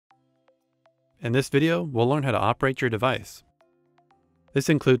In this video, we'll learn how to operate your device. This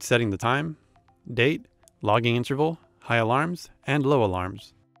includes setting the time, date, logging interval, high alarms, and low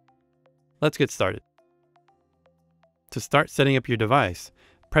alarms. Let's get started. To start setting up your device,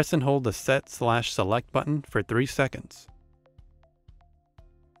 press and hold the Set/Select button for 3 seconds.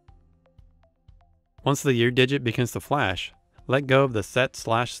 Once the year digit begins to flash, let go of the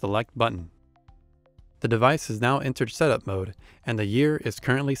Set/Select button. The device has now entered setup mode, and the year is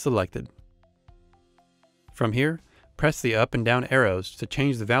currently selected. From here, press the up and down arrows to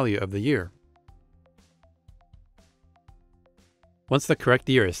change the value of the year. Once the correct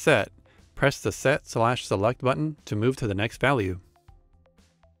year is set, press the Set/Select button to move to the next value.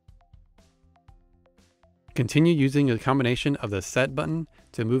 Continue using a combination of the Set button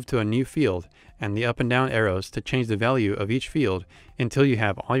to move to a new field and the up and down arrows to change the value of each field until you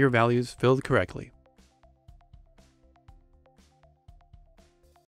have all your values filled correctly.